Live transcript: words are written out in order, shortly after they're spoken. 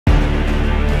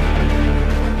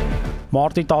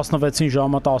Մարտի 16-ին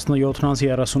ժամը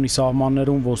 17:30-ի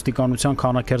սահմաններում ոստիկանության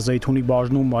Քանաքերզեյթունի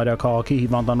բաժնում մայրաքաղաքի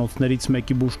հիվանդանոցներից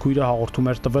մեկի բուժքույրը հաղորդում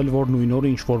էր տվել, որ նույն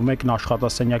օրը ինչ-որ մեկն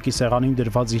աշխատասենյակի սեղանին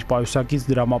դրված իր պայուսակից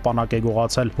դրամապանակ է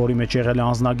գողացել, որի մեջ եղել է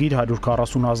անձնագիր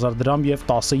 140,000 դրամ եւ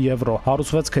 10 եվրո։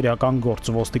 Հարուցվեց քրեական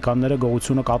գործ։ Ոստիկանները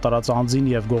գողությունը կատարած անձին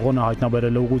եւ գողոնը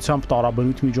հայտնաբերելու ուղղությամբ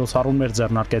տարաբնույթ միջոցառումներ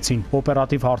ձեռնարկեցին։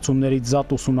 Օպերատիվ հարցումներից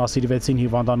զատ ուսումնասիրվեցին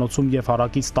հիվանդանոցում եւ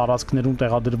հարակից տարածքներում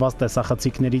տեղադրված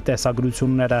տեսախցիկների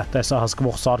տեսագրությունները,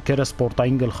 տեսահսկվող սարքերը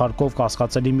սպորտային գլխարկով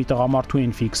կասկածելի մի տղամարդու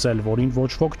են ֆիքսել, որին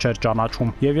ոչ ոք չէր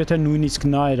ճանաչում։ Եվ եթե նույնիսկ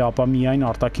նա էր, ապա միայն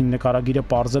արտաքին նկարագիրը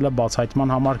պարզելը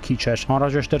բացահայտման համար քիչ էր։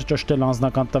 Անհրաժեշտ էր ճշտել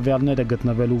անձնական տվյալները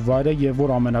գտնվելու վայրը եւ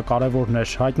որ ամենակարևորն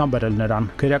էր, հայտնաբերել նրան։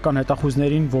 Քրեական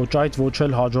հետախույզներին ոչ այդ, ոչ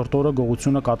էլ հաջորդ օրը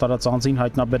գողությունը կատարած անձին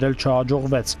հայտնաբերել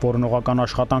չհաջողվեց։ Որոնողական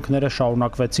աշխատանքները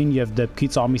շարունակվեցին եւ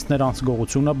դեպքից ամիսներ անց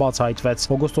գողությունը բացահայտվեց։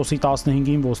 Օգոստոսի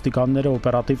 15-ին ոստիկանները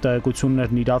օպերատիվ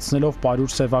տեղեկություններն իրացնելով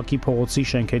Պարյուր Սևակի փողոցի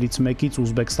շենքերից մեկից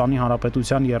Ուզբեկստանի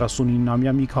Հանրապետության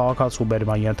 39-ամյա մի քաղաքացու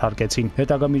բերման ենթարկեցին։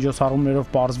 Հետագա միջոցառումներով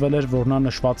պարզվել էր, որ նա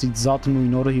նշվածից զատ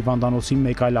նույն օրը հիվանդանոցի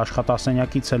մեկ այլ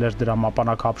աշխատասենյակից էր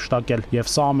դրամապանակ հափշտակել,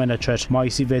 եւ սա ամենը չէր։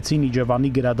 Մայիսի 6-ին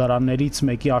Իջևանի գրադարաններից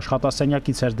մեկի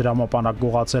աշխատասենյակից էր դրամապանակ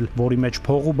գողացել, որի մեջ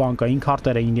փող ու բանկային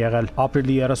քարտեր էին եղել։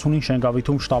 Ապրիլի 30-ին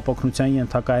Շենգավիթում շտապօգնության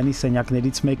ենթակայանի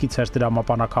սենյակներից մեկից էր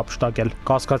դրամապանակ հափշտակել։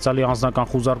 Կասկածալի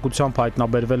անձնական խուզարկությամբ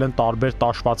հայտնաբերվել են տարբեր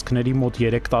տաշվածքների մոտ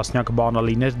 3 տասնյակ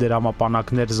բանալիներ,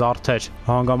 դրամապանակներ, զարդեր։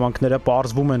 Հանգամանքները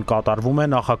պարզվում են, կատարվում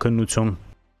է նախաքննություն։